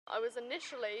I was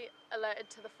initially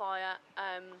alerted to the fire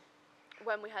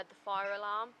when we heard the fire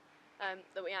alarm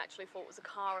that we actually thought was a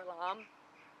car alarm,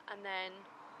 and then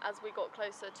as we got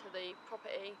closer to the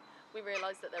property we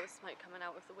realised that there was smoke coming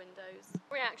out of the windows.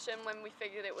 Reaction when we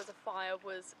figured it was a fire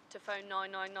was to phone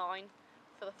 999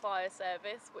 for the fire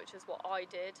service, which is what I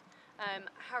did.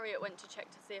 Harriet went to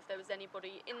check to see if there was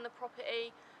anybody in the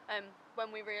property.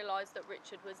 When we realised that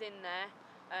Richard was in there,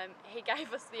 he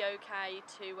gave us the okay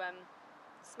to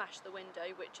smash the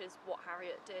window, which is what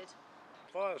Harriet did.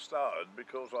 The fire started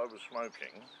because I was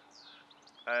smoking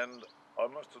and I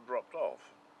must have dropped off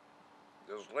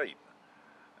to sleep,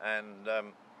 and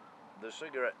the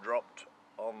cigarette dropped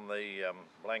on the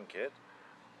blanket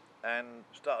and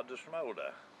started to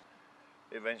smoulder.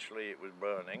 Eventually it was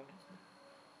burning.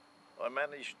 I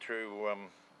managed to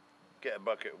get a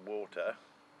bucket of water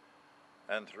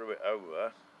and threw it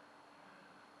over,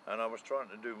 and I was trying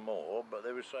to do more, but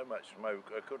there was so much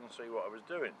smoke I couldn't see what I was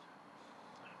doing.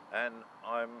 And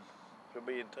I'm to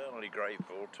be eternally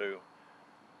grateful to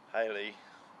Kayleigh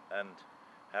and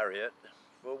Harriet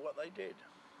for what they did.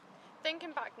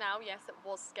 Thinking back now, yes, it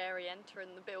was scary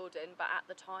entering the building, but at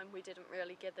the time we didn't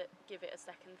really give it a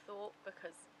second thought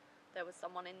because there was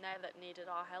someone in there that needed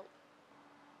our help.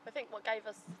 I think what gave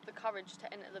us the courage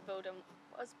to enter the building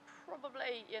was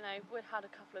probably, we'd had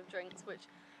a couple of drinks, which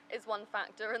is one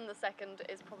factor, and the second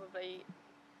is probably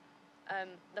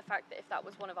the fact that if that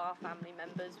was one of our family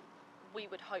members, we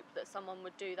would hope that someone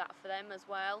would do that for them as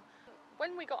well.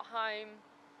 When we got home,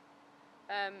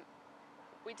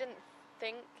 we didn't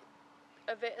think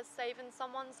of it as saving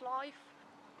someone's life.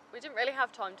 We didn't really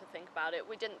have time to think about it.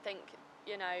 We didn't think,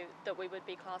 that we would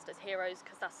be classed as heroes,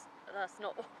 because that's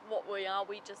not what we are.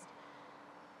 We just,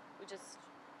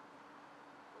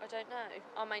 I don't know.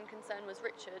 Our main concern was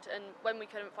Richard, and when we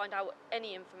couldn't find out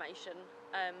any information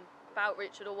about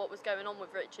Richard or what was going on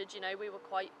with Richard, we were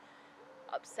quite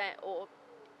upset, or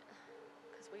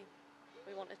because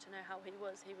we wanted to know how he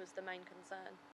was. He was the main concern.